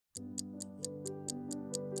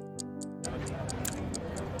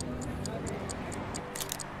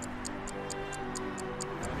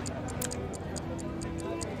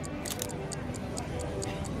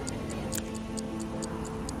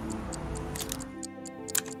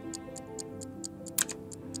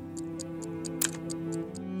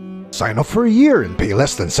Sign up for a year and pay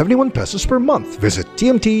less than 71 pesos per month. Visit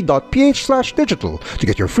tmt.ph/digital to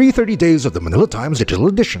get your free 30 days of the Manila Times Digital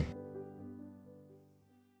Edition.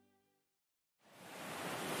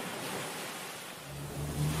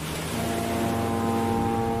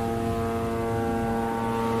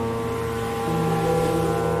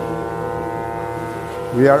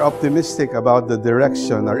 We are optimistic about the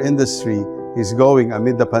direction our industry is going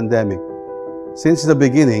amid the pandemic. Since the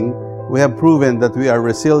beginning, we have proven that we are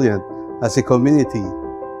resilient as a community.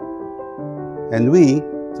 And we,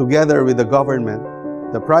 together with the government,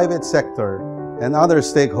 the private sector, and other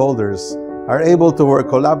stakeholders, are able to work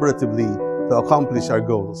collaboratively to accomplish our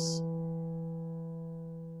goals.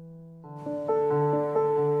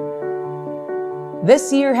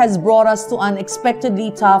 This year has brought us to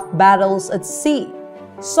unexpectedly tough battles at sea.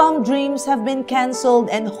 Some dreams have been cancelled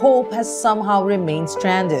and hope has somehow remained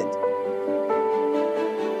stranded.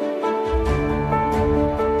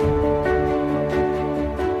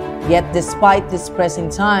 Yet despite these pressing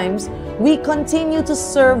times, we continue to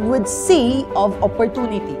serve with sea of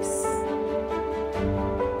opportunities.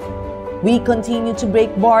 We continue to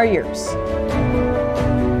break barriers.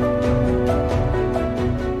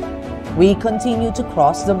 We continue to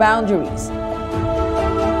cross the boundaries.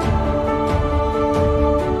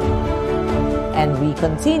 And we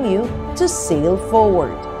continue to sail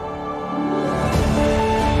forward.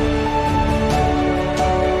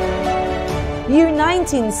 Year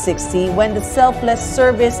 1960, when the selfless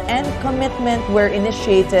service and commitment were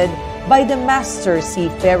initiated by the master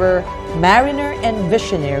seafarer, mariner, and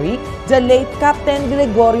visionary, the late Captain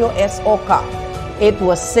Gregorio S. Oca. It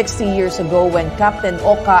was 60 years ago when Captain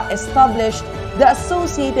Oca established the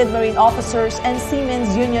Associated Marine Officers and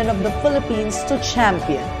Seamen's Union of the Philippines to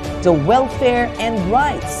champion the welfare and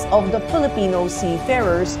rights of the Filipino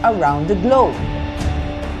seafarers around the globe.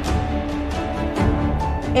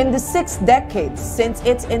 In the 6 decades since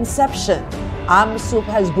its inception, AMSUP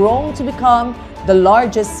has grown to become the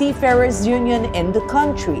largest seafarers union in the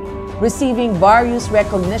country, receiving various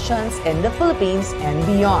recognitions in the Philippines and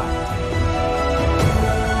beyond.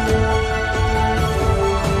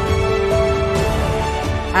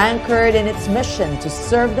 Anchored in its mission to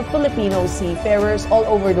serve the Filipino seafarers all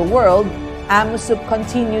over the world, AMSUP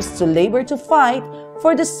continues to labor to fight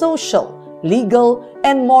for the social, legal,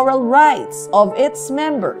 and moral rights of its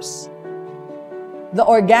members. The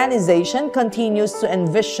organization continues to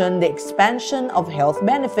envision the expansion of health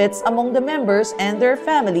benefits among the members and their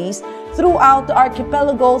families throughout the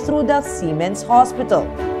archipelago through the Seamen's Hospital.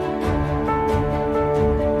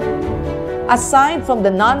 Aside from the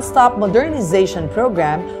non-stop modernization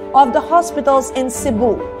program of the hospitals in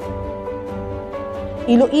Cebu,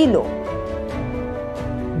 Iloilo,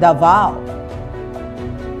 Davao,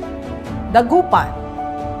 Dagupan,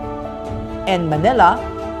 and Manila,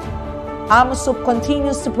 AMSUP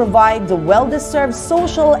continues to provide the well-deserved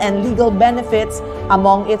social and legal benefits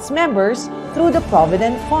among its members through the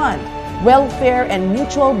Provident Fund, Welfare and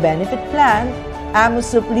Mutual Benefit Plan,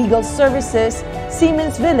 AMSUP Legal Services,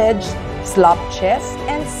 Seamen's Village, Slop Chest,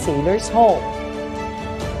 and Sailor's Home.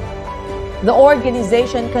 The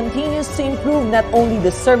organization continues to improve not only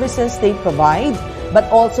the services they provide, but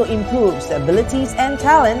also improves the abilities and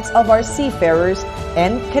talents of our seafarers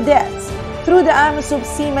and cadets through the AMSUP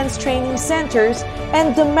Seamen's Training Centers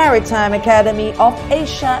and the Maritime Academy of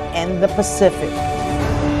Asia and the Pacific.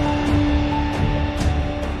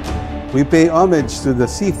 We pay homage to the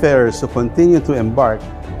seafarers who continue to embark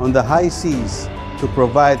on the high seas to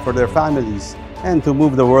provide for their families and to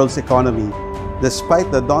move the world's economy, despite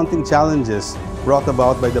the daunting challenges brought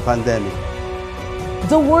about by the pandemic.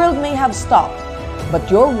 The world may have stopped, but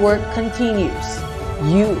your work continues.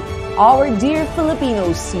 You, our dear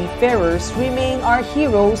Filipino seafarers, remain our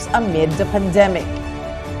heroes amid the pandemic.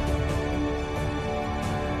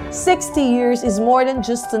 60 years is more than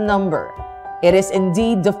just a number. It is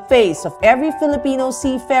indeed the face of every Filipino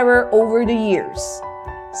seafarer over the years.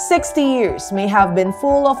 60 years may have been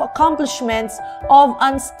full of accomplishments of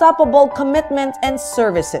unstoppable commitment and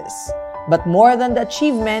services. But more than the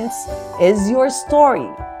achievements is your story.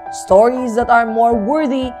 Stories that are more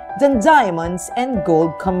worthy than diamonds and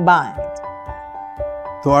gold combined.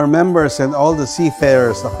 To our members and all the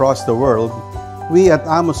seafarers across the world, we at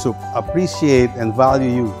AMSUP appreciate and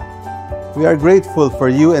value you. We are grateful for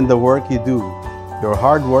you and the work you do, your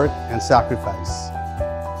hard work and sacrifice.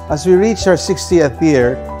 As we reach our 60th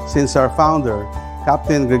year since our founder,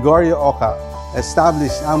 Captain Gregorio Oca,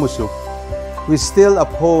 established AMSUP, we still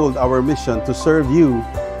uphold our mission to serve you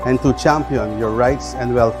and to champion your rights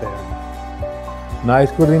and welfare.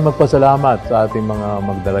 Nais ko rin magpasalamat sa ating mga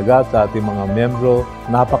magdalagat, sa ating mga miyembro.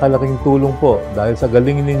 Napakalaking tulong po dahil sa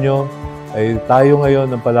galing ninyo ay tayo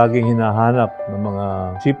ngayon ang palaging hinahanap ng mga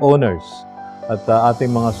ship owners at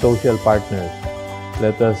ating mga social partners.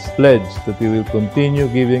 Let us pledge that we will continue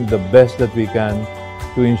giving the best that we can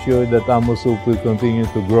to ensure that AMOSUP will continue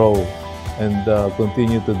to grow and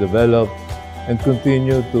continue to develop and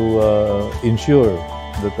continue to ensure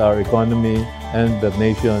that our economy and the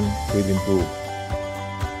nation will improve.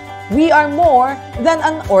 We are more than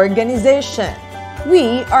an organization.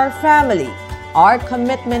 We are family. Our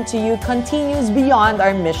commitment to you continues beyond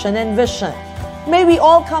our mission and vision. May we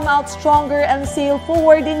all come out stronger and sail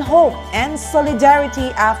forward in hope and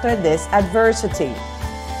solidarity after this adversity.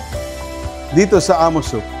 Dito sa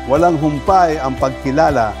AMOSUP, walang humpay ang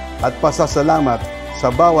pagkilala at pasasalamat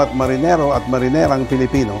sa bawat marinero at marinerang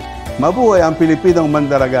Pilipino. Mabuhay ang Pilipinong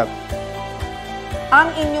mandaragat! Ang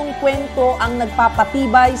inyong kwento ang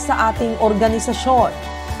nagpapatibay sa ating organisasyon.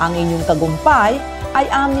 Ang inyong tagumpay ay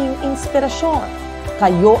aming inspirasyon.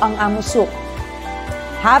 Kayo ang AMOSUP.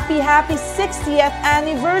 Happy 60th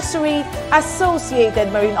Anniversary,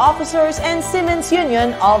 Associated Marine Officers and Seamen's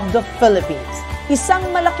Union of the Philippines.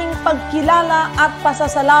 Isang malaking pagkilala at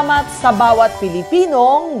pasasalamat sa bawat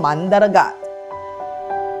Pilipinong mandaragat.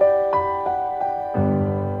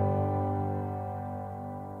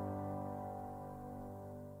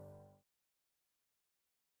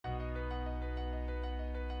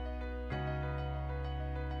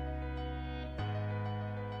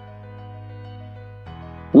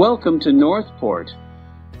 Welcome to Northport.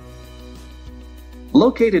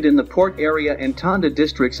 Located in the port area and Tonda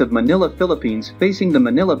districts of Manila, Philippines, facing the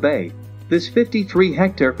Manila Bay, this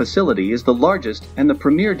 53-hectare facility is the largest and the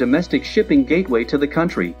premier domestic shipping gateway to the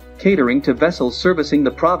country, catering to vessels servicing the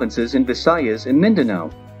provinces in Visayas and Mindanao.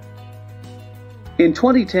 In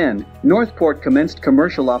 2010, Northport commenced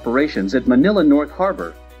commercial operations at Manila North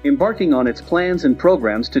Harbor, embarking on its plans and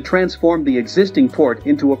programs to transform the existing port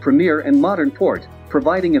into a premier and modern port,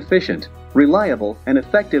 providing efficient, reliable, and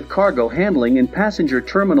effective cargo handling and passenger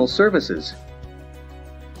terminal services.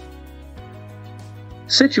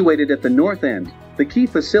 Situated at the north end, the key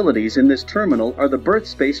facilities in this terminal are the berth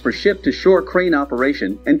space for ship-to-shore crane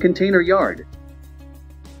operation and container yard.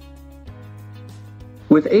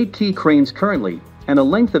 With 8 key cranes currently, and a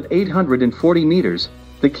length of 840 meters,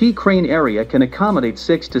 the key crane area can accommodate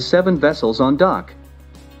 6 to 7 vessels on dock.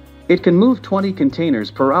 It can move 20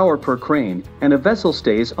 containers per hour per crane, and a vessel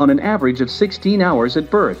stays on an average of 16 hours at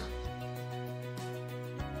berth.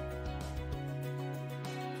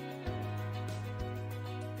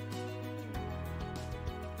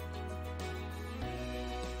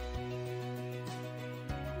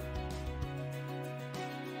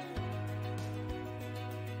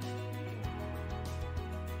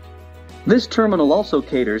 This terminal also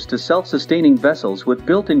caters to self-sustaining vessels with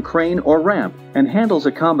built-in crane or ramp, and handles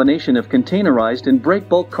a combination of containerized and break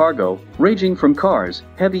bulk cargo, ranging from cars,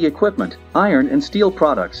 heavy equipment, iron and steel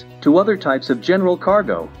products, to other types of general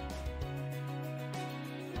cargo.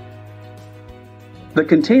 The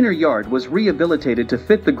container yard was rehabilitated to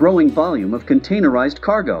fit the growing volume of containerized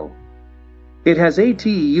cargo. It has a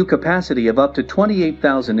TEU capacity of up to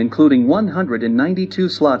 28,000, including 192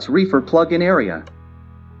 slots reefer plug-in area.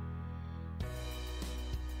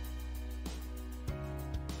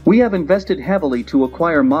 We have invested heavily to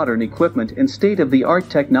acquire modern equipment and state-of-the-art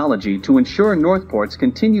technology to ensure Northport's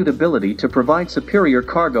continued ability to provide superior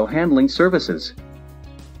cargo handling services.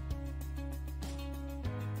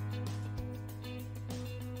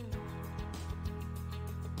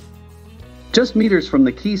 Just meters from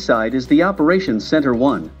the quayside is the Operations Center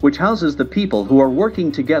 1, which houses the people who are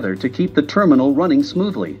working together to keep the terminal running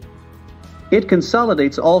smoothly. It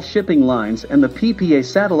consolidates all shipping lines and the PPA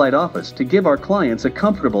satellite office to give our clients a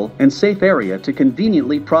comfortable and safe area to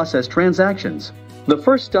conveniently process transactions. The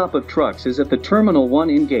first stop of trucks is at the Terminal 1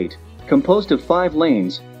 in-gate, composed of 5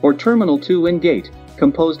 lanes, or Terminal 2 in-gate,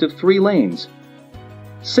 composed of 3 lanes.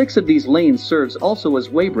 6 of these lanes serves also as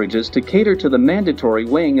weighbridges to cater to the mandatory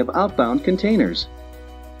weighing of outbound containers.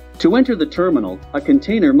 To enter the terminal, a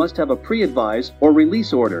container must have a pre-advise or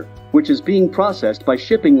release order, which is being processed by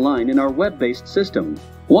shipping line in our web-based system.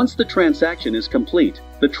 Once the transaction is complete,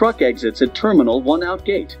 the truck exits at Terminal 1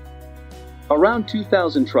 outgate. Around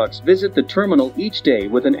 2,000 trucks visit the terminal each day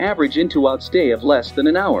with an average in-to-out stay of less than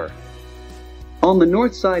an hour. On the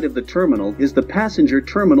north side of the terminal is the Passenger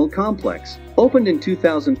Terminal Complex. Opened in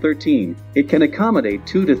 2013, it can accommodate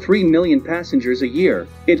 2 to 3 million passengers a year.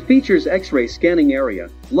 It features X-ray scanning area,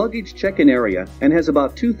 luggage check-in area, and has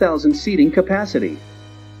about 2,000 seating capacity.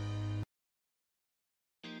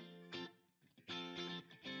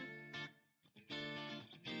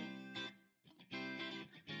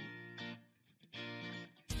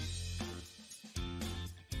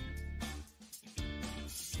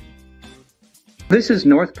 This is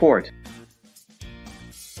Northport.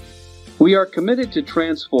 We are committed to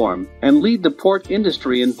transform and lead the port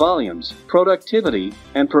industry in volumes, productivity,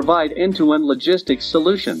 and provide end-to-end logistics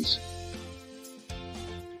solutions.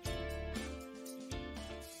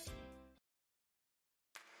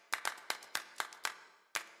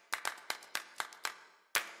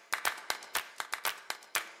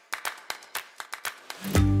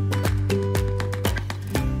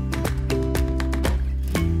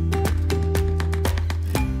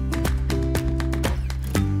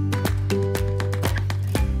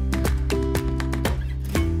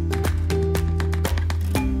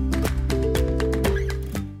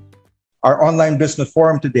 Our online business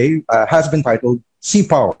forum today has been titled Sea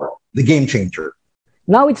Power, the Game Changer.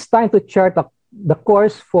 Now it's time to chart the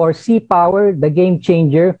course for Sea Power, the Game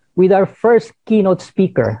Changer, with our first keynote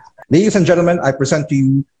speaker. Ladies and gentlemen, I present to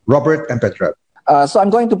you Robert and Petra. So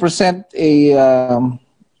I'm going to present a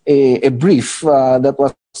brief that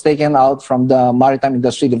was taken out from the Maritime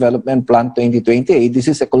Industry Development Plan 2028. This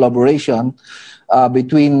is a collaboration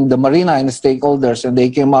between the marina and the stakeholders, and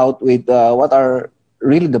they came out with what are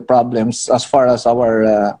really the problems as far as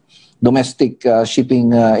our domestic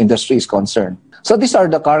shipping industry is concerned. So these are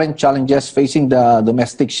the current challenges facing the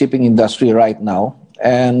domestic shipping industry right now.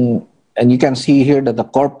 And you can see here that the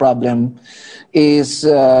core problem is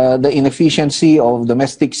the inefficiency of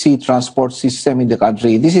domestic sea transport system in the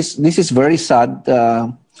country. This is very sad,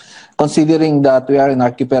 considering that we are an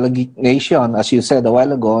archipelagic nation, as you said a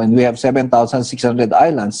while ago, and we have 7,600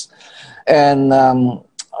 islands. And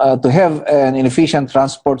to have an inefficient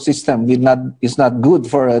transport system is not good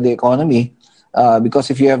for the economy, because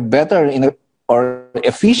if you have better or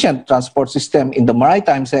efficient transport system in the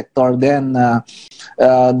maritime sector, then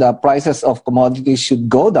the prices of commodities should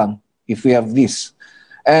go down if we have this.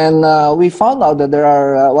 And we found out that there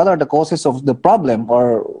are what are the causes of the problem,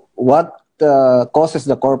 or what causes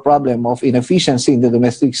the core problem of inefficiency in the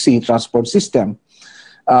domestic sea transport system.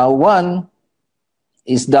 One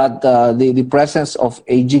is that the presence of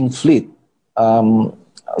aging fleet.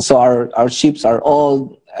 So our ships are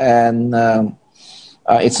old, and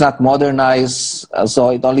it's not modernized, so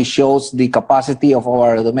it only shows the capacity of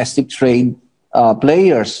our domestic trade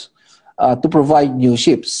players to provide new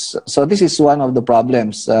ships. So this is one of the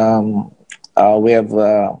problems. We have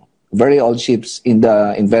very old ships in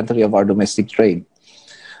the inventory of our domestic trade.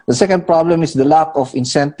 The second problem is the lack of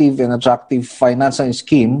incentive and attractive financing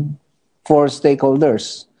scheme for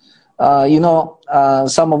stakeholders.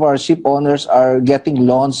 Some of our ship owners are getting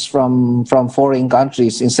loans from foreign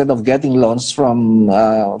countries instead of getting loans from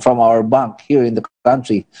our bank here in the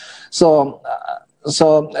country. So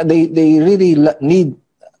they really need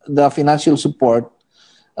the financial support,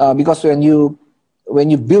 because when you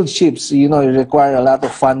build ships, you require a lot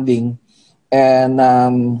of funding,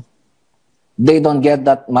 and they don't get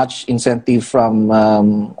that much incentive from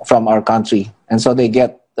our country, and so they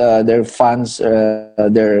get their funds,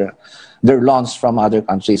 their loans from other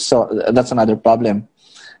countries. So that's another problem.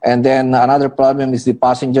 And then another problem is the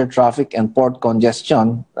passenger traffic and port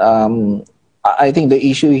congestion. I think the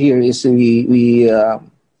issue here is we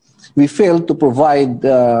fail to provide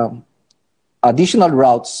additional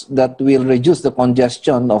routes that will reduce the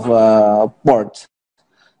congestion of port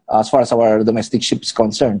as far as our domestic ships is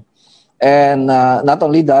concerned. And not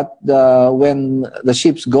only that, when the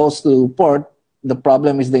ships goes to port, the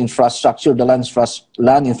problem is the infrastructure, the land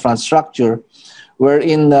infrastructure,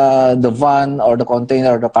 wherein the van or the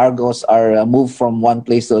container or the cargoes are moved from one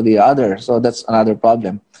place to the other. So that's another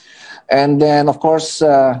problem. And then, of course,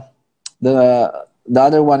 the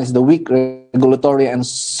other one is the weak regulatory and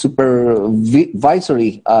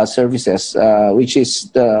supervisory services, which is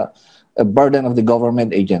a burden of the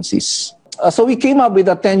government agencies. So we came up with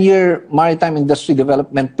a 10-year Maritime Industry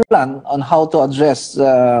Development Plan on how to address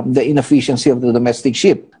the inefficiency of the domestic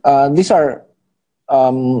ship. These are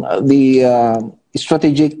the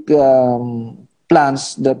strategic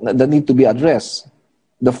plans that need to be addressed.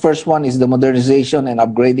 The first one is the modernization and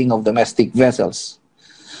upgrading of domestic vessels.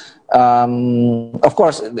 Of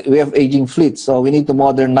course, we have aging fleets, so we need to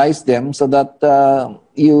modernize them so that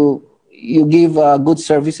you give good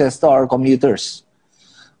services to our commuters.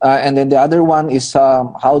 And then the other one is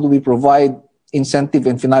how do we provide incentive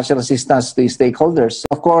and financial assistance to stakeholders.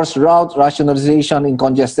 Of course, route rationalization in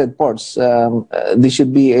congested ports. This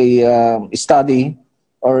should be a study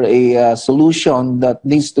or a solution that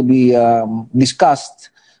needs to be discussed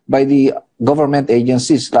by the government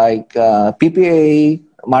agencies like PPA,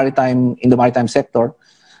 Maritime, in the maritime sector,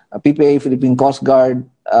 PPA, Philippine Coast Guard,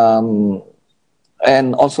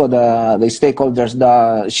 and also the stakeholders,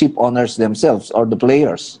 the ship owners themselves or the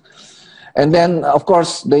players. And then, of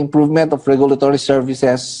course, the improvement of regulatory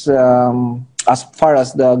services as far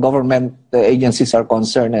as the government agencies are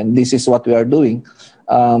concerned. And this is what we are doing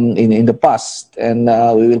in the past. And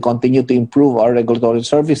we will continue to improve our regulatory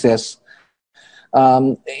services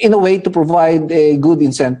in a way to provide a good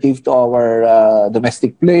incentive to our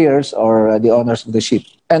domestic players or the owners of the ship.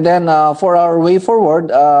 And then for our way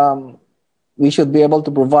forward, we should be able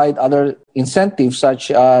to provide other incentives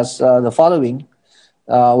such as the following.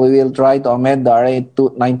 We will try to amend the RA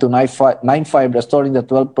 9295, restoring the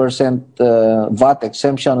 12% VAT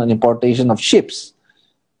exemption on importation of ships.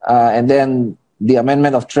 And then the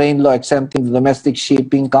amendment of train law exempting the domestic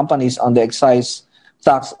shipping companies on the excise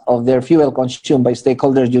tax of their fuel consumed by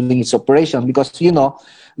stakeholders during its operation. Because you know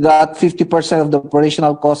that 50% of the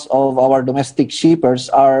operational cost of our domestic shippers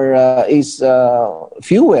is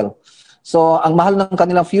fuel. So ang mahal ng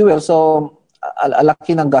kanilang fuel, so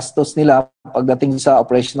alaki ng gastos nila pagdating sa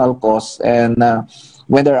operational costs, and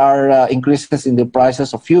when there are increases in the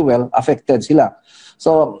prices of fuel, affected sila.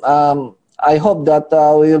 So I hope that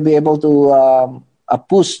we will be able to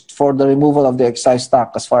push for the removal of the excise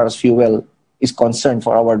tax as far as fuel is concerned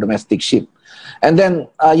for our domestic ship. And then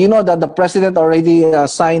you know that the President already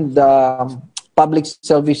signed the Public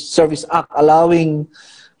Service Act allowing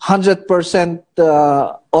 100%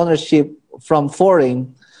 ownership from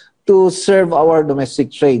foreign to serve our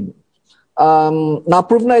domestic trade.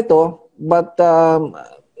 Na-approve na ito, but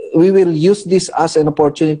we will use this as an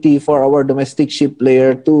opportunity for our domestic ship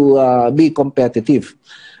player to be competitive.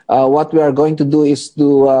 What we are going to do is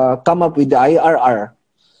to come up with the IRR.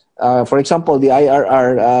 For example, the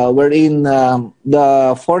IRR wherein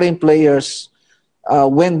the foreign players,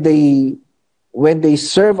 when they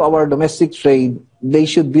serve our domestic trade, they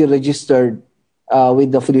should be registered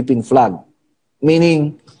with the Philippine flag.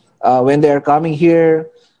 Meaning, when they are coming here,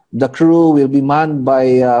 the crew will be manned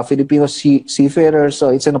by Filipino seafarers. So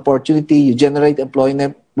it's an opportunity. You generate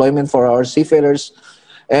employment for our seafarers.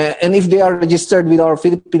 And if they are registered with our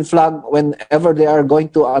Philippine flag, whenever they are going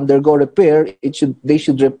to undergo repair, they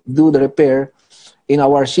should do the repair in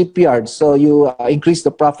our shipyards. So you increase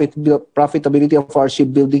the profitability of our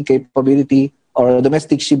shipbuilding capability or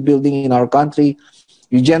domestic shipbuilding in our country.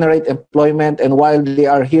 You generate employment, and while they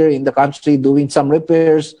are here in the country doing some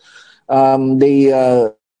repairs, they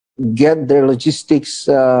get their logistics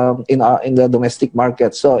in the domestic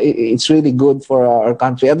market. So it's really good for our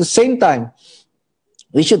country. At the same time,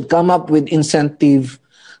 we should come up with incentive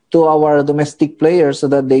to our domestic players so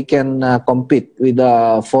that they can compete with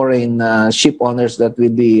foreign ship owners that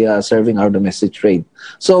will be serving our domestic trade.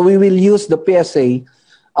 So we will use the PSA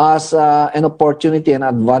as an opportunity and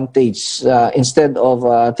advantage instead of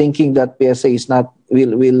thinking that PSA is not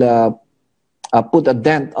will put a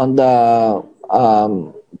dent on the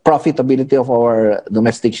profitability of our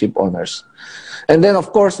domestic ship owners. And then,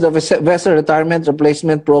 of course, the vessel retirement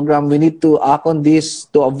replacement program, we need to act on this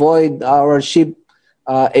to avoid our ship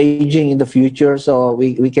aging in the future. So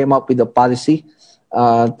we came up with a policy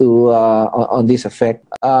on this effect.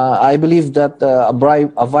 I believe that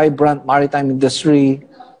a vibrant maritime industry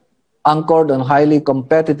anchored on highly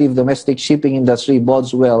competitive domestic shipping industry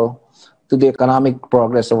bodes well to the economic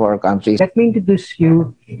progress of our country. Let me introduce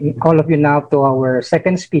all of you now to our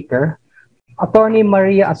second speaker. Attorney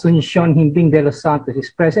Maria Asuncion Himbing de los Santos is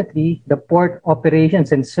presently the Port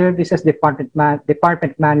Operations and Services Department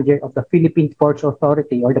Manager of the Philippine Ports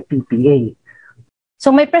Authority, or the PPA.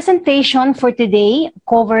 So my presentation for today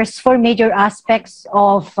covers four major aspects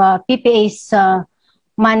of PPA's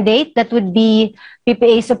mandate. That would be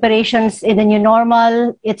PPA's operations in the new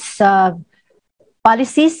normal, its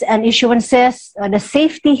policies and issuances, the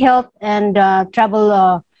safety, health, and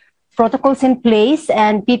travel protocols in place,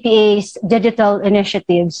 and PPA's digital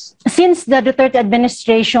initiatives. Since the Duterte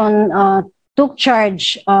administration took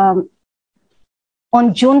charge on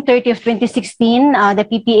June 30th, 2016, the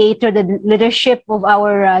PPA, through the leadership of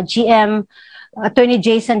our GM, Attorney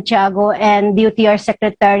J. Santiago, and DOTR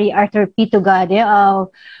Secretary Arthur P. Tugade,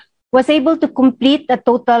 was able to complete a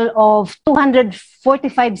total of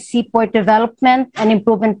 245 seaport development and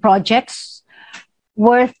improvement projects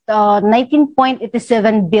worth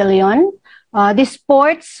 19.87 billion. These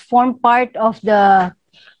ports form part of the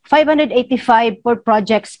 585 port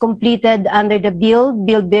projects completed under the Build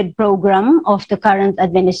Bid program of the current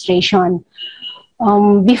administration.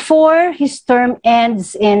 Before his term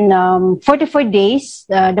ends in 44 days,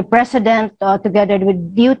 the President, together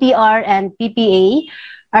with DOTR and PPA,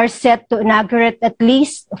 are set to inaugurate at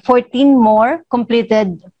least 14 more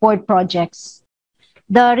completed port projects.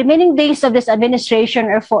 The remaining days of this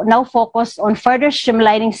administration are now focused on further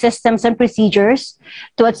streamlining systems and procedures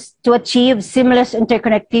to achieve seamless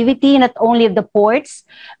interconnectivity, not only of the ports,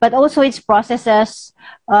 but also its processes,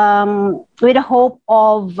 with the hope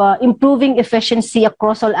of improving efficiency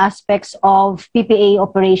across all aspects of PPA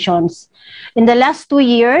operations. In the last 2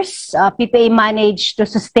 years, PPA managed to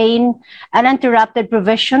sustain uninterrupted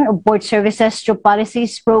provision of port services through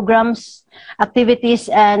policies, programs, activities,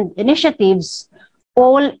 and initiatives,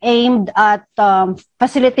 all aimed at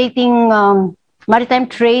facilitating maritime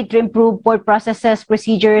trade to improve port processes,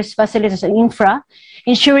 procedures, facilities, and infra,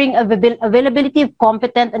 ensuring availability of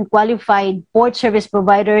competent and qualified port service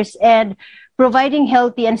providers, and providing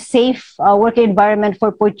healthy and safe working environment for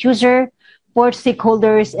port user, port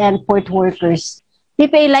stakeholders, and port workers.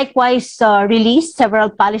 PPA likewise released several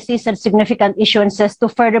policies and significant issuances to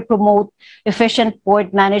further promote efficient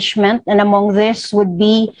port management, and among this would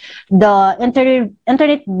be the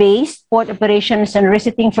internet-based port operations and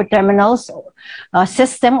receipting for terminals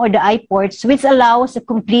system, or the iPorts, which allows a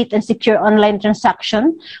complete and secure online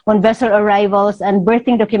transaction on vessel arrivals and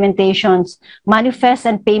berthing documentations, manifest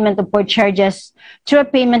and payment of port charges through a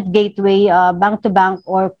payment gateway, bank-to-bank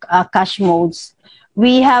or cash modes.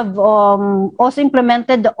 We have also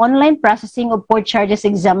implemented the online processing of port charges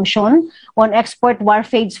exemption on export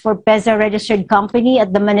wharfage for PEZA registered company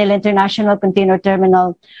at the Manila International Container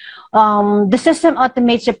Terminal. The system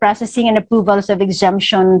automates the processing and approvals of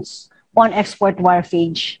exemptions on export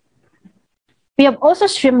wharfage. We have also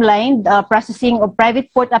streamlined processing of private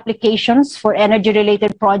port applications for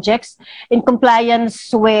energy-related projects in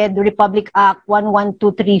compliance with the Republic Act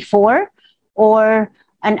 11234, or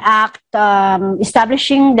an act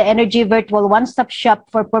establishing the Energy Virtual One-Stop Shop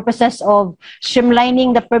for purposes of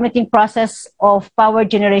streamlining the permitting process of power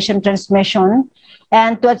generation transmission,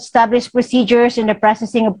 and to establish procedures in the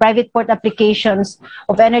processing of private port applications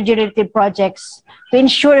of energy-related projects to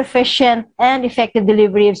ensure efficient and effective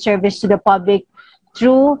delivery of service to the public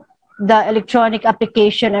through the electronic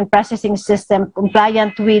application and processing system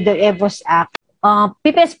compliant with the EVOS Act.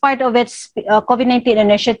 PPA, as part of its COVID-19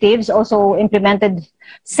 initiatives, also implemented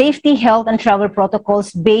safety, health, and travel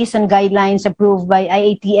protocols based on guidelines approved by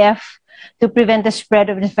IATF to prevent the spread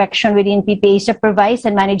of infection within PPA supervised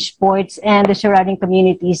and managed ports and the surrounding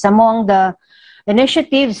communities. Among the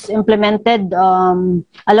initiatives implemented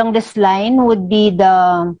along this line would be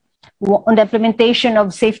on the implementation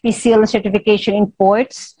of safety seal certification in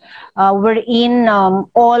ports, wherein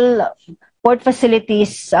all port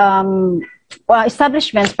facilities,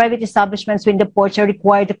 establishments, private establishments within the ports are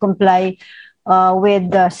required to comply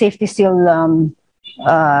with the safety seal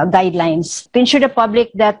guidelines to ensure the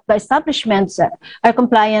public that the establishments are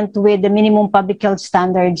compliant with the minimum public health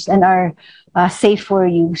standards and are safe for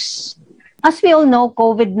use. As we all know,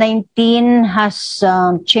 COVID-19 has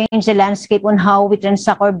changed the landscape on how we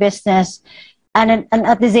transact our business, and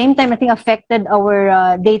at the same time, I think affected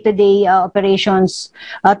our day-to-day operations.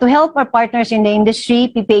 To help our partners in the industry,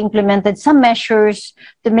 PPA implemented some measures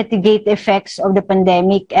to mitigate the effects of the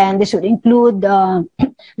pandemic, and this would include the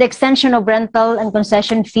extension of rental and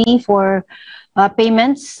concession fee for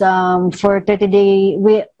payments for 30-day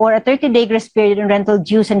or a 30-day grace period in rental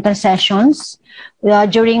dues and concessions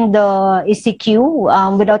during the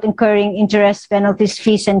ECQ without incurring interest, penalties,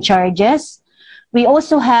 fees, and charges. We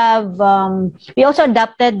also have we also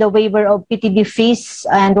adopted the waiver of PTB fees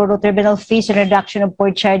and Ro-Ro terminal fees and reduction of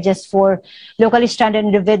port charges for locally stranded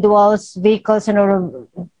individuals, vehicles, and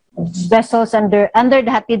vessels under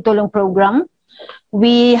the Hatid Tulong program.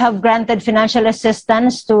 We have granted financial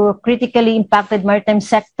assistance to critically impacted maritime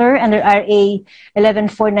sector under RA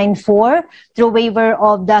 11494 through waiver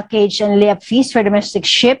of dockage and layup fees for domestic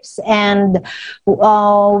ships, and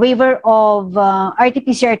waiver of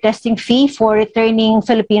RT-PCR testing fee for returning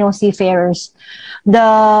Filipino seafarers.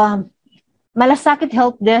 The Malasakit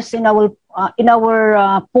Help Desk in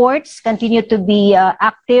our ports continue to be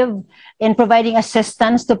active in providing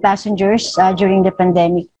assistance to passengers during the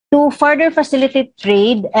pandemic. To further facilitate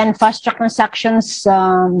trade and fast-track transactions,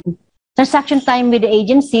 transaction time with the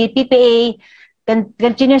agency, PPA can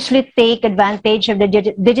continuously take advantage of the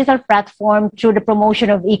digital platform through the promotion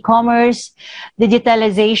of e-commerce,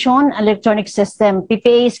 digitalization, and electronic system.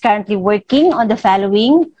 PPA is currently working on the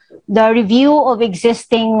following: the review of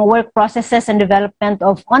existing work processes and development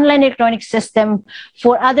of online electronic system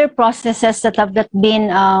for other processes that have not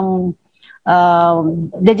been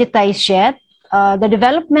digitized yet. The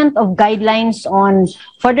development of guidelines on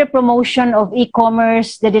further promotion of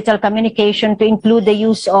e-commerce, digital communication to include the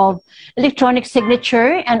use of electronic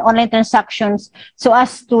signature and online transactions so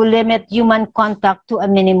as to limit human contact to a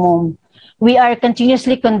minimum. We are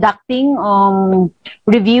continuously conducting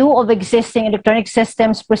review of existing electronic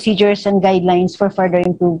systems, procedures, and guidelines for further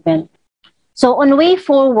improvement. So on way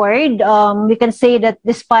forward, we can say that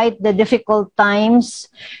despite the difficult times,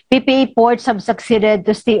 PPA ports have succeeded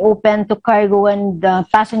to stay open to cargo and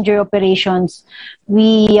passenger operations.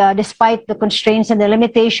 Despite the constraints and the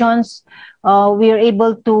limitations, we are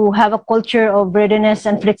able to have a culture of readiness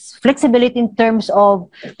and flexibility in terms of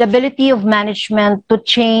the ability of management to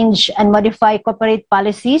change and modify corporate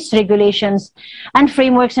policies, regulations, and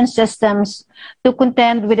frameworks and systems to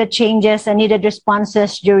contend with the changes and needed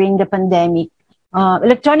responses during the pandemic.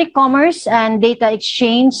 Electronic commerce and data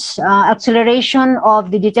exchange, acceleration of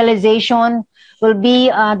digitalization will be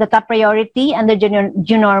the top priority and the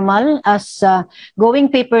new normal, as going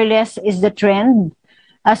paperless is the trend.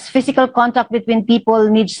 As physical contact between people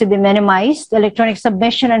needs to be minimized, electronic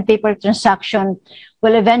submission and paper transaction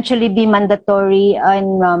will eventually be mandatory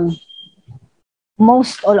in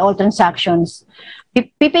most all transactions.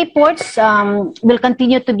 PPA ports will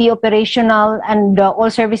continue to be operational and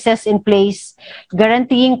all services in place,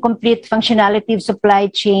 guaranteeing complete functionality of supply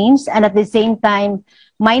chains and at the same time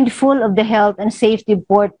mindful of the health and safety of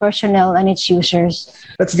port personnel and its users.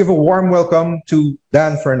 Let's give a warm welcome to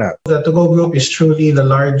Dan Fernand. The To Go Group is truly the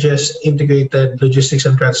largest integrated logistics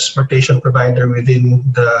and transportation provider within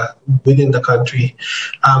the country.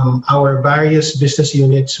 Our various business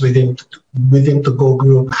units within To Go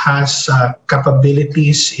Group has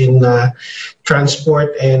capabilities in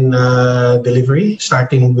transport and delivery,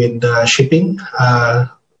 starting with shipping.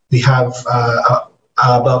 We have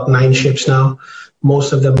about 9 ships now.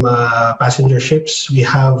 Most of them passenger ships. We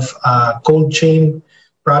have cold chain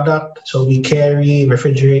product, so we carry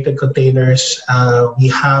refrigerated containers. We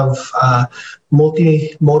have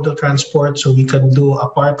multimodal transport, so we can do,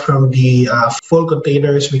 apart from the full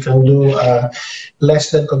containers, we can do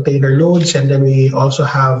less than container loads, and then we also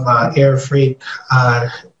have air freight,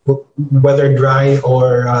 whether dry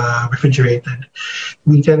or refrigerated.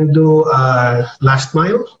 We can do last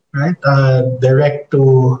mile, right? Direct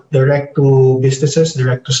to businesses,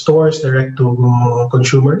 direct to stores, direct to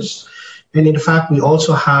consumers. And in fact, we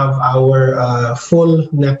also have our full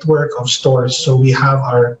network of stores. So we have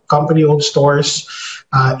our company-owned stores.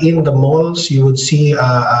 In the malls, you would see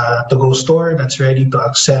a To-Go store that's ready to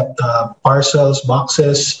accept parcels,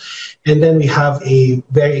 boxes. And then we have a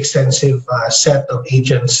very extensive set of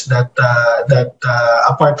agents that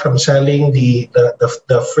apart from selling the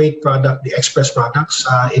freight product, the express products,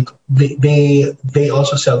 they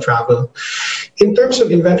also sell travel. In terms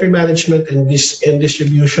of inventory management and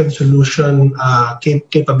distribution solution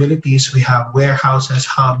capabilities, we have warehouses,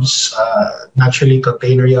 hubs, naturally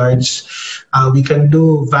container yards. We can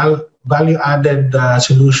do value-added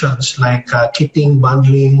solutions like kitting,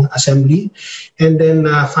 bundling, assembly. And then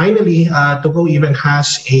finally, To Go even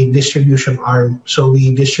has a distribution arm. So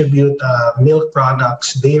we distribute milk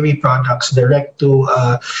products, dairy products direct to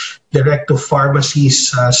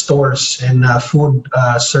pharmacies, stores, and food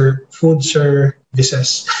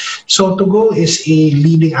services. So To Go is a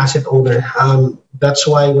leading asset owner. That's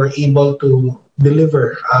why we're able to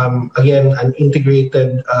deliver, again, an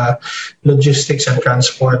integrated logistics and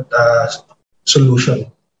transport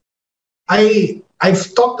solution.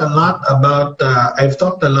 I've talked a lot about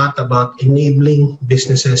enabling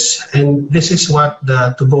businesses, and this is what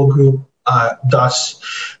the To Go Group does.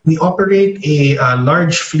 We operate a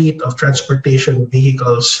large fleet of transportation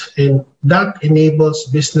vehicles, and that enables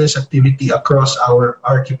business activity across our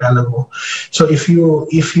archipelago. So if you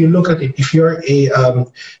look at it, if you're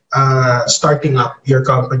starting up your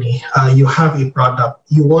company, you have a product,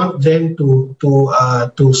 you want them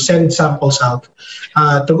to send samples out.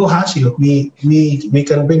 To Go has you. We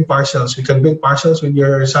can bring parcels. We can bring parcels with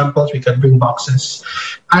your samples. We can bring boxes.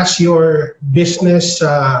 As your business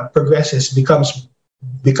progresses, becomes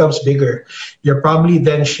bigger, you're probably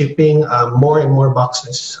then shipping more and more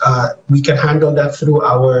boxes. We can handle that through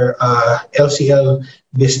our LCL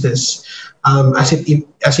business. As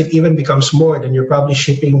it even becomes more, then you're probably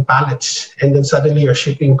shipping pallets, and then suddenly you're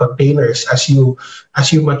shipping containers as you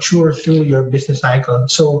mature through your business cycle.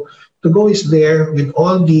 So To Go is there with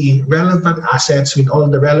all the relevant assets, with all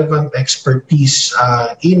the relevant expertise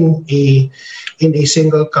in a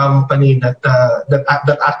single company that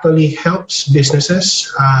actually helps businesses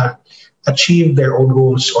achieve their own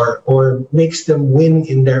goals or makes them win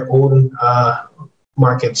in their own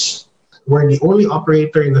markets. We're the only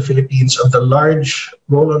operator in the Philippines of the large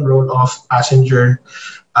roll-on, roll-off passenger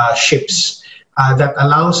ships that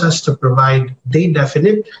allows us to provide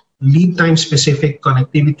day-definite, lead time specific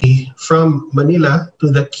connectivity from Manila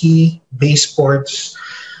to the key base ports,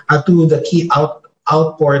 to the key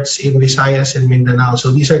outports in Visayas and Mindanao.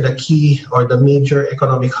 So these are the key or the major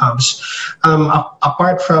economic hubs.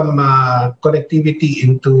 Apart from connectivity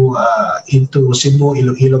into Cebu,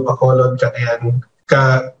 Iloilo, Bacolod,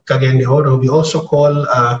 Cagayan de Oro, we also call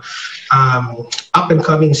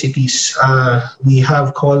up-and-coming cities. We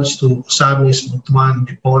have calls to Samis, Butuan,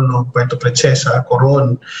 Dipolo, Puerto Princesa,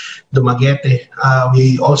 Coron, Dumaguete.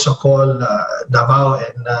 We also call Davao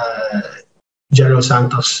and General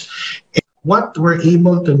Santos. What we're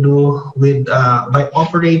able to do with by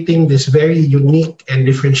operating this very unique and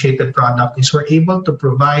differentiated product is we're able to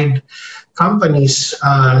provide companies,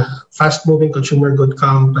 fast-moving consumer good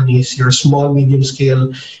companies, your small,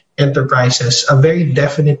 medium-scale enterprises, a very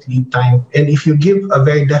definite lead time. And if you give a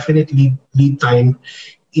very definite lead time,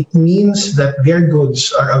 it means that their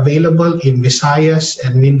goods are available in Visayas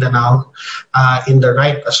and Mindanao in the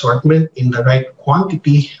right assortment, in the right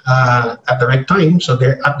quantity, at the right time. So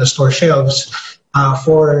they're at the store shelves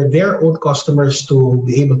for their own customers to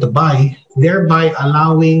be able to buy, thereby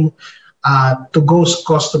allowing to-go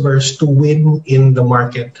customers to win in the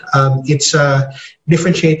market. It's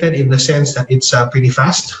differentiated in the sense that it's pretty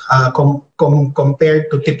fast compared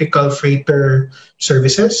to typical freighter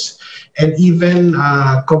services, and even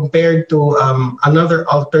compared to another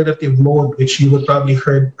alternative mode, which you would probably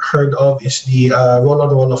heard of, is the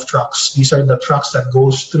roll-on-roll of trucks. These are the trucks that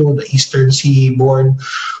goes through the eastern seaboard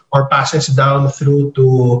or passes down through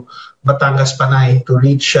to Batangas, Panay to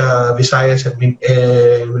reach Visayas and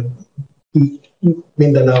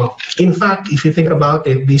Mindanao. In fact, if you think about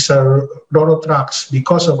it, these are Roro trucks,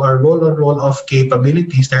 because of our roll-on roll-off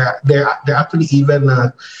capabilities, they're actually even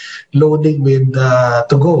loading with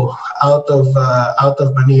to go out of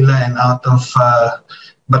Manila and out of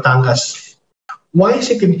Batangas. Why is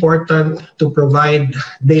it important to provide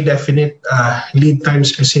day-definite, lead time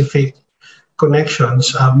specific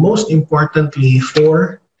connections? Most importantly,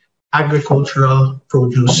 for agricultural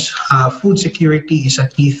produce. Food security is a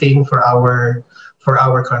key thing for our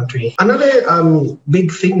country. Another big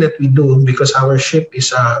thing that we do, because our ship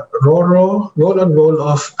is a roll-on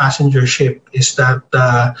roll-off passenger ship, is that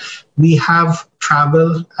we have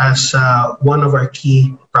travel as one of our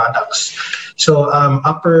key products. So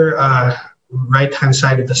upper right-hand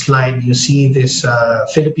side of the slide, you see this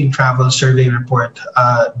Philippine Travel Survey report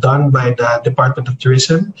done by the Department of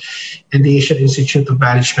Tourism and the Asian Institute of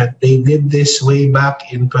Management. They did this way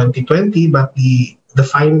back in 2020, but the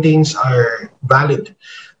findings are valid.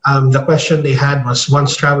 The question they had was,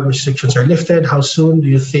 once travel restrictions are lifted, how soon do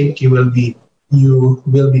you think you will be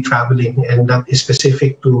traveling? And that is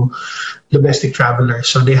specific to domestic travelers.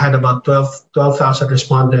 So they had about 12,000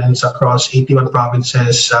 respondents across 81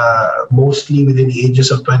 provinces, mostly within the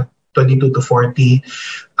ages of 22 to 40,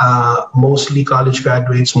 mostly college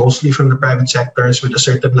graduates, mostly from the private sectors with a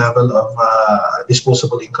certain level of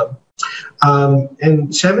disposable income. And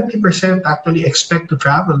 70% actually expect to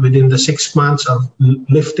travel within the 6 months of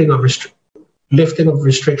lifting of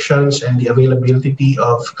restrictions and the availability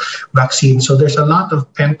of vaccines. So there's a lot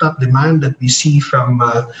of pent-up demand that we see from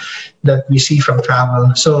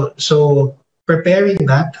travel. So preparing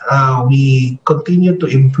that, we continue to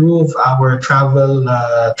improve our travel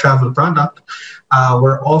product.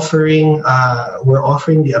 We're offering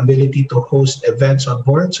the ability to host events on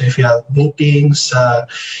board. So if you have meetings,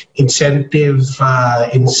 incentive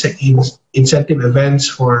events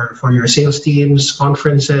for your sales teams,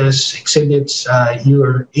 conferences, exhibits, you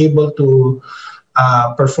are able to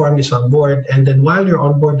perform this on board. And then while you're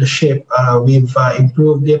on board the ship, we've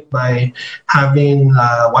improved it by having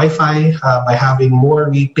Wi-Fi, by having more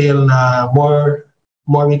retail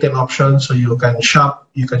options, so you can shop,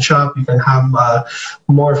 you can have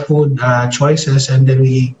more food choices, and then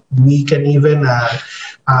we can even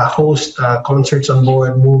host concerts on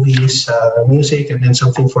board, movies, music, and then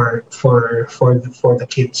something for the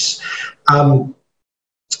kids.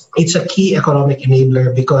 It's a key economic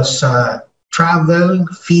enabler because travel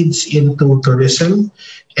feeds into tourism,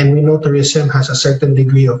 and we know tourism has a certain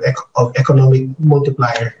degree of economic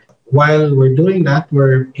multiplier. While we're doing that,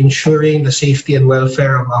 we're ensuring the safety and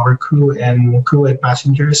welfare of our crew and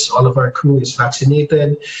passengers. All of our crew is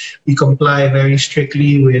vaccinated. We comply very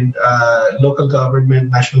strictly with local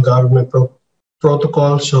government, national government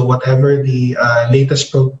protocol. So whatever the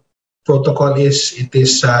latest protocol is, it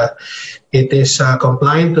is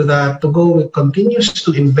compliant to that. Togo continues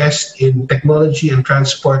to invest in technology and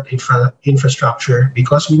transport infrastructure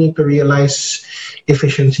because we need to realize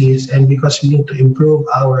efficiencies and because we need to improve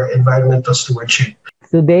our environmental stewardship.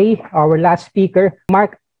 Today, our last speaker,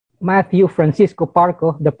 Mark Matthew Francisco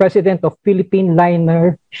Parco, the president of Philippine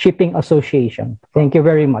Liner Shipping Association. Thank you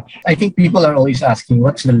very much. I think people are always asking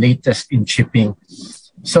what's the latest in shipping.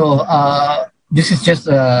 So this is just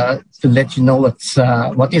to let you know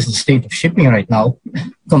what is the state of shipping right now,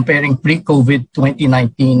 comparing pre-COVID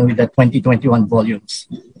 2019 with the 2021 volumes.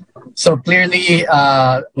 So clearly,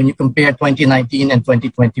 when you compare 2019 and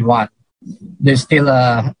 2021, there's still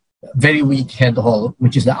a very weak head haul,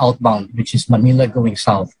 which is the outbound, which is Manila going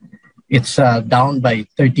south. It's down by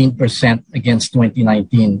 13% against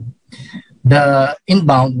 2019. The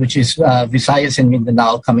inbound, which is Visayas and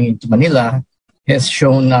Mindanao coming into Manila, has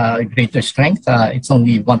shown greater strength. It's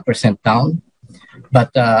only 1% down.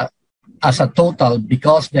 But as a total,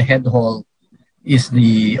 because the head haul is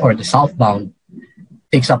the southbound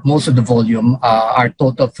takes up most of the volume, our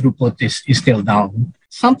total throughput is still down.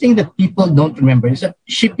 Something that people don't remember is that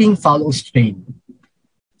shipping follows trade.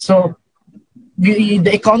 So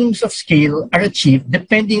the economies of scale are achieved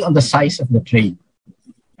depending on the size of the trade,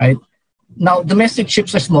 right? Now, domestic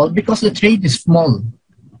ships are small because the trade is small.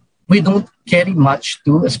 We don't carry much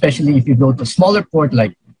too, especially if you go to a smaller port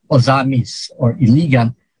like Ozamis or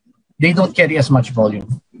Iligan, they don't carry as much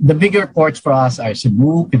volume. The bigger ports for us are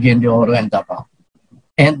Cebu, Cagayan de Oro, and Davao.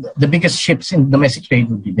 And the biggest ships in domestic trade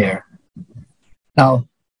would be there. Now,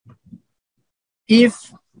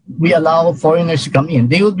 if we allow foreigners to come in,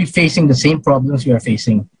 they will be facing the same problems we are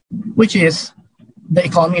facing, which is the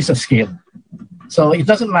economies of scale. So it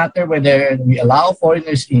doesn't matter whether we allow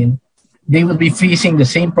foreigners in, they will be facing the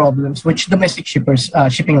same problems which domestic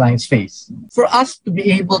shipping lines face. For us to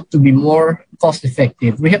be able to be more cost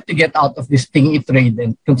effective, we have to get out of this stingy trade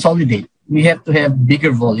and consolidate. We have to have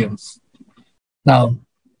bigger volumes. Now,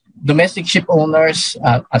 domestic ship owners,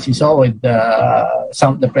 as you saw with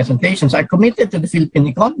some of the presentations, are committed to the Philippine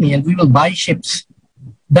economy, and we will buy ships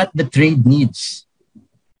that the trade needs.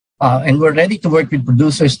 And we're ready to work with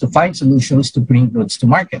producers to find solutions to bring goods to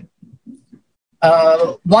market.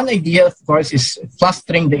 One idea, of course, is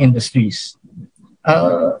clustering the industries.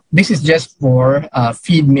 This is just for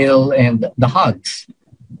feed mill and the hogs.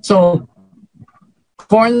 So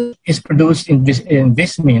corn is produced in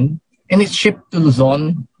Vismin, and it's shipped to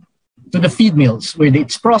Luzon, to the feed mills where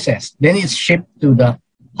it's processed. Then it's shipped to the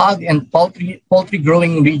hog and poultry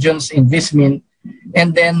growing regions in Vismin.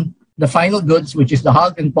 And then the final goods, which is the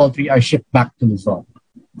hog and poultry, are shipped back to Luzon.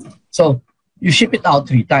 So you ship it out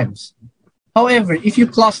 3 times. However, if you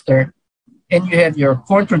cluster and you have your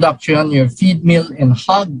corn production, your feed mill, and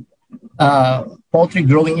hog poultry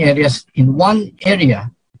growing areas in one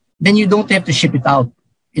area, then you don't have to ship it out.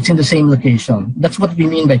 It's in the same location. That's what we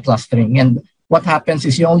mean by clustering. And what happens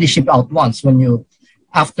is you only ship out once when you,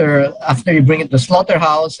 after you bring it to the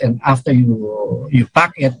slaughterhouse and after you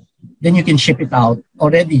pack it, then you can ship it out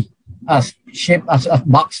already as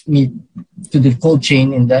boxed meat to the cold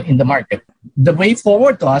chain in the market. The way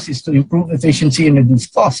forward to us is to improve efficiency and reduce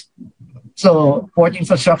cost. So port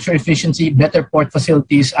infrastructure efficiency, better port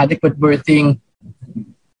facilities, adequate berthing,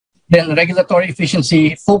 then regulatory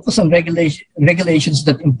efficiency, focus on regulations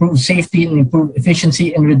that improve safety and improve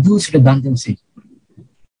efficiency and reduce redundancy.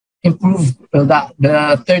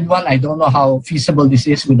 The third one, I don't know how feasible this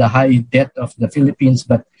is with the high debt of the Philippines,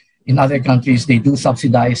 but in other countries, they do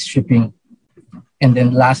subsidize shipping. And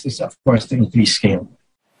then last is, of course, to increase scale.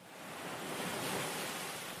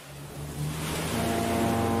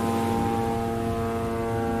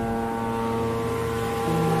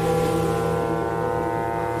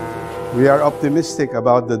 We are optimistic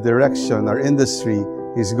about the direction our industry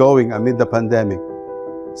is going amid the pandemic.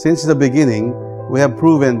 Since the beginning, we have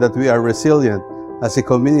proven that we are resilient as a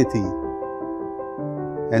community.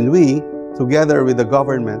 And we, together with the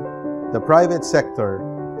government, the private sector,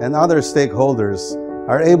 and other stakeholders,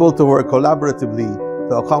 are able to work collaboratively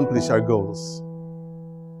to accomplish our goals.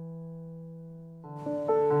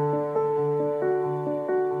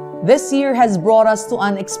 This year has brought us to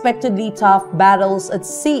unexpectedly tough battles at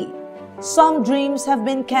sea. Some dreams have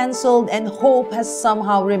been cancelled and hope has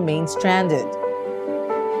somehow remained stranded.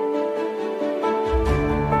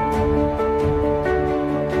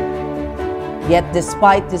 Yet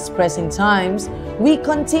despite these pressing times, we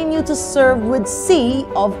continue to serve with sea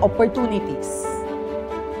of opportunities.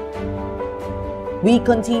 We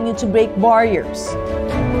continue to break barriers.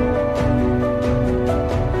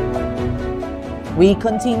 We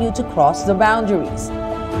continue to cross the boundaries.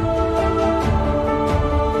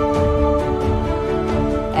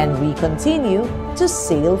 And we continue to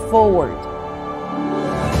sail forward.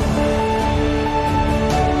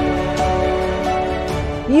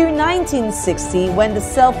 Year 1960, when the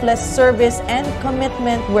selfless service and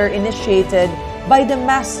commitment were initiated by the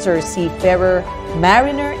master seafarer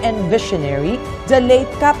mariner and visionary, the late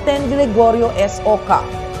Captain Gregorio S. Oca.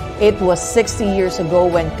 It was 60 years ago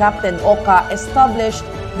when Captain Oca established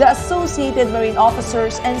the Associated Marine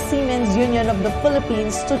Officers and Seamen's Union of the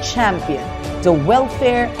Philippines to champion the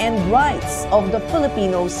welfare and rights of the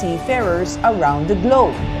Filipino seafarers around the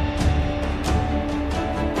globe.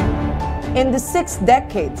 In the 6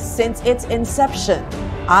 decades since its inception,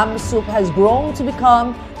 AMSUP has grown to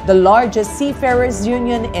become the largest seafarers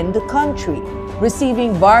union in the country,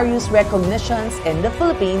 receiving various recognitions in the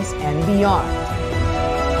Philippines and beyond.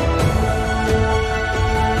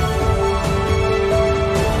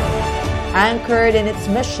 Anchored in its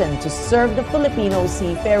mission to serve the Filipino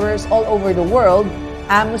seafarers all over the world,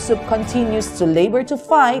 AMSUP continues to labor to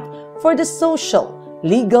fight for the social,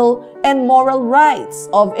 legal, and moral rights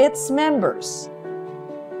of its members.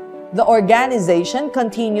 The organization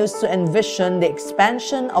continues to envision the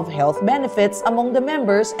expansion of health benefits among the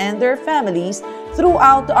members and their families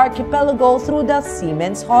throughout the archipelago through the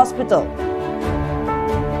Seamen's Hospital.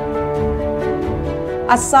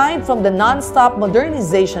 Aside from the non-stop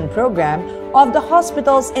modernization program of the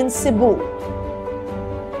hospitals in Cebu,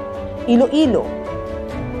 Iloilo,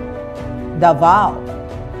 Davao,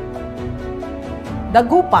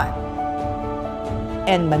 Dagupan,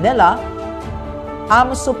 and Manila,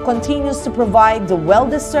 AMSUP continues to provide the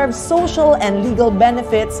well-deserved social and legal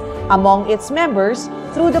benefits among its members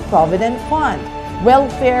through the Provident Fund,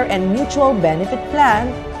 Welfare and Mutual Benefit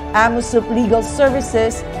Plan, AMSUP Legal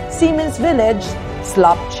Services, Seamen's Village,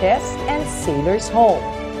 Slop Chest, and Sailor's Home.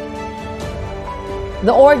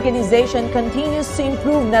 The organization continues to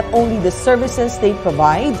improve not only the services they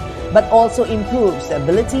provide, but also improves the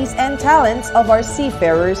abilities and talents of our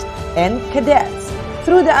seafarers and cadets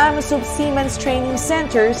through the AMSUP Seamen's Training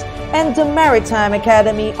Centers and the Maritime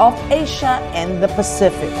Academy of Asia and the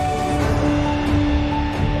Pacific.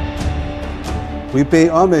 We pay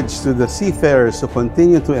homage to the seafarers who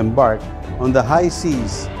continue to embark on the high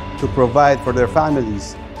seas to provide for their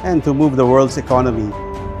families and to move the world's economy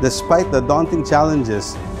despite the daunting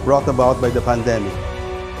challenges brought about by the pandemic.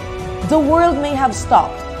 The world may have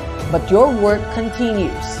stopped, but your work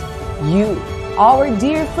continues. You, our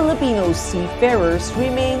dear Filipino seafarers,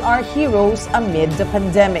 remain our heroes amid the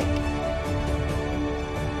pandemic.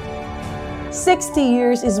 60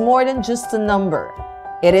 years is more than just a number.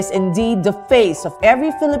 It is indeed the face of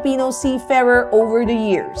every Filipino seafarer over the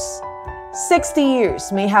years. 60 years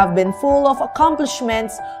may have been full of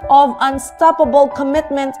accomplishments, of unstoppable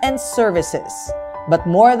commitment and services. But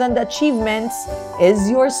more than the achievements is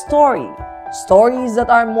your story. Stories that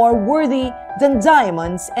are more worthy than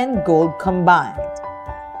diamonds and gold combined.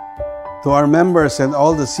 To our members and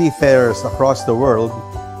all the seafarers across the world,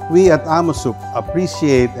 we at AMSUP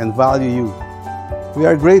appreciate and value you. We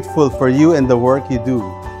are grateful for you and the work you do,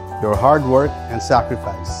 your hard work and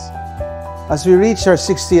sacrifice. As we reach our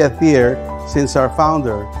 60th year since our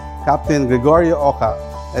founder, Captain Gregorio Oca,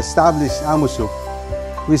 established AMSUP,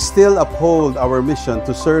 we still uphold our mission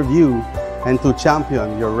to serve you and to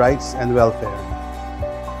champion your rights and welfare.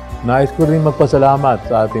 Nais ko rin magpasalamat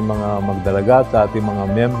sa ating mga magdalagat, sa ating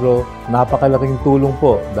mga membro. Napakalaking tulong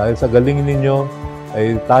po dahil sa galing ninyo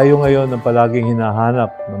ay tayo ngayon ang palaging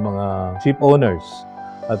hinahanap ng mga ship owners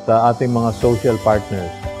at ating mga social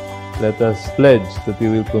partners. Let us pledge that we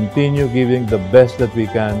will continue giving the best that we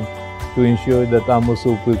can to ensure that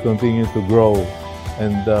AMSUP will continue to grow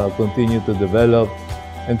and continue to develop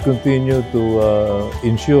and continue to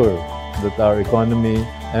ensure that our economy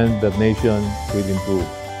and the nation will improve.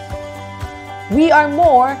 We are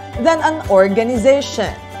more than an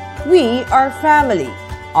organization. We are family.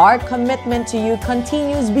 Our commitment to you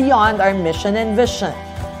continues beyond our mission and vision.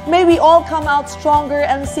 May we all come out stronger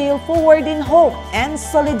and sail forward in hope and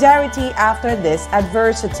solidarity after this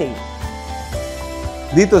adversity.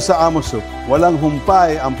 Dito sa AMSUP, walang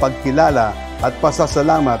humpay ang pagkilala at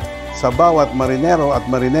pasasalamat sa bawat marinero at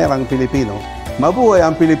marinerang Pilipino. Mabuhay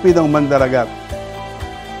ang Pilipinong mandaragat!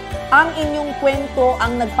 Ang inyong kwento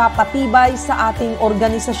ang nagpapatibay sa ating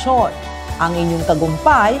organisasyon. Ang inyong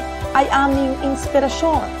tagumpay ay aming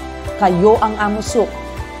inspirasyon. Kayo ang AMSUP.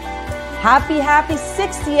 Happy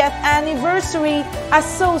 60th Anniversary,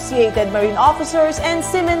 Associated Marine Officers and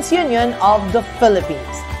Seamen's Union of the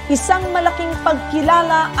Philippines. Isang malaking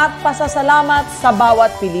pagkilala at pasasalamat sa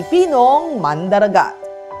bawat Pilipinong mandaragat.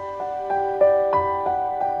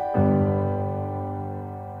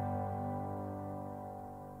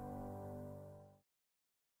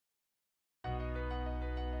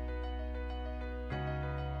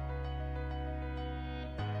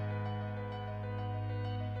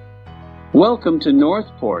 Welcome to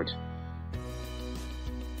Northport.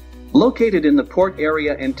 Located in the port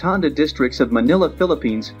area and Tanda districts of Manila,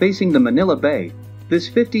 Philippines, facing the Manila Bay, this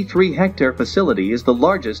 53-hectare facility is the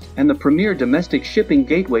largest and the premier domestic shipping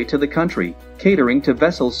gateway to the country, catering to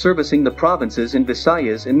vessels servicing the provinces in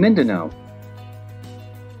Visayas and Mindanao.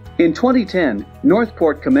 In 2010,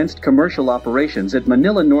 Northport commenced commercial operations at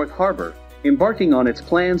Manila North Harbor, embarking on its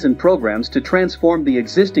plans and programs to transform the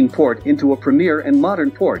existing port into a premier and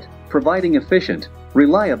modern port, providing efficient,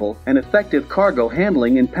 reliable, and effective cargo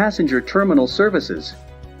handling and passenger terminal services.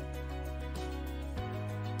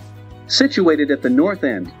 Situated at the north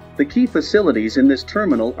end, the key facilities in this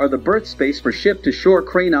terminal are the berth space for ship-to-shore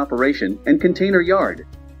crane operation and container yard.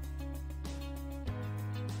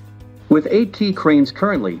 With 8 key cranes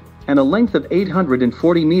currently, and a length of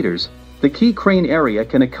 840 meters, the key crane area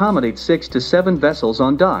can accommodate 6 to 7 vessels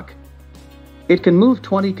on dock. It can move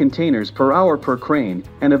 20 containers per hour per crane,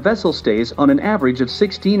 and a vessel stays on an average of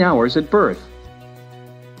 16 hours at berth.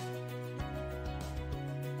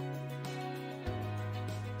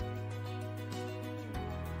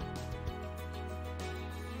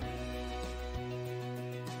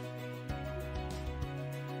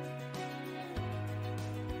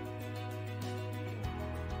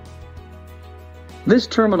 This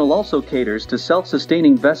terminal also caters to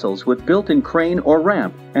self-sustaining vessels with built-in crane or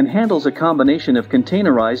ramp, and handles a combination of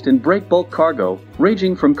containerized and break-bulk cargo,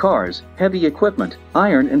 ranging from cars, heavy equipment,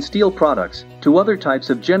 iron and steel products, to other types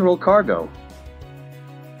of general cargo.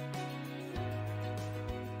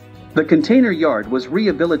 The container yard was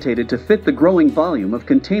rehabilitated to fit the growing volume of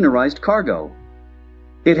containerized cargo.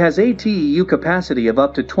 It has a TEU capacity of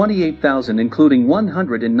up to 28,000, including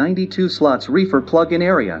 192 slots reefer plug-in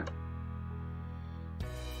area.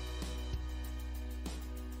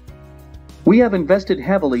 We have invested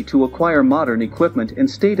heavily to acquire modern equipment and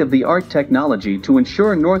state-of-the-art technology to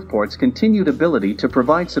ensure Northport's continued ability to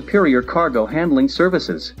provide superior cargo handling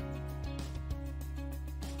services.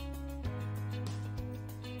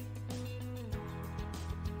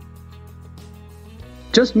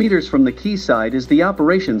 Just meters from the quayside is the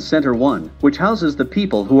Operations Center 1, which houses the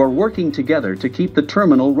people who are working together to keep the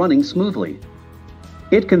terminal running smoothly.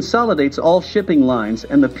 It consolidates all shipping lines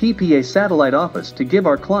and the PPA satellite office to give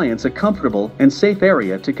our clients a comfortable and safe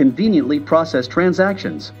area to conveniently process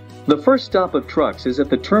transactions. The first stop of trucks is at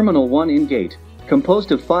the Terminal 1 in-gate,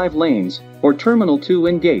 composed of 5 lanes, or Terminal 2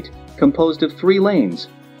 in-gate, composed of 3 lanes.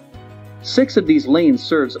 6 of these lanes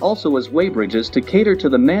serves also as weighbridges to cater to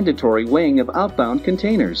the mandatory weighing of outbound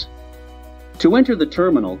containers. To enter the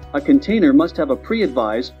terminal, a container must have a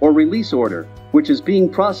pre-advise or release order, which is being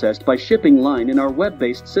processed by shipping line in our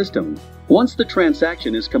web-based system. Once the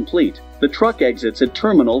transaction is complete, the truck exits at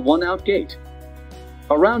Terminal 1 outgate.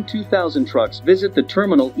 Around 2,000 trucks visit the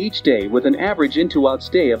terminal each day with an average in-to-out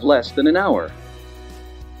stay of less than an hour.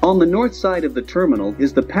 On the north side of the terminal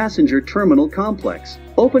is the Passenger Terminal Complex.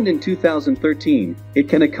 Opened in 2013, it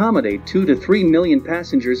can accommodate 2 to 3 million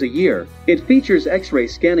passengers a year. It features X-ray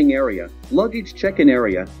scanning area, luggage check-in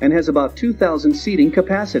area, and has about 2,000 seating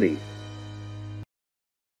capacity.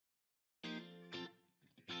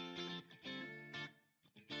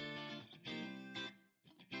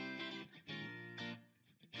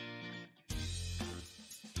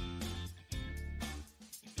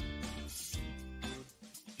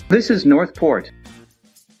 This is Northport.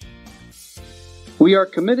 We are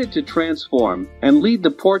committed to transform and lead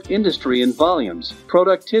the port industry in volumes,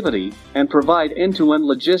 productivity, and provide end-to-end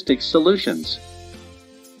logistics solutions.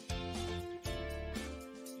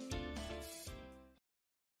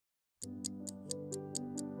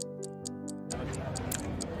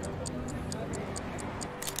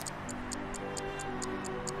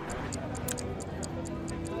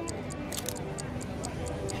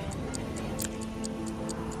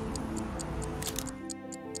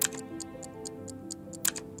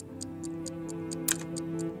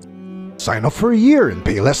 Sign up for a year and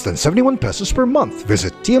pay less than 71 pesos per month.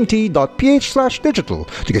 Visit tmt.ph/digital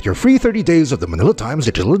to get your free 30 days of the Manila Times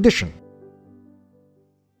Digital Edition.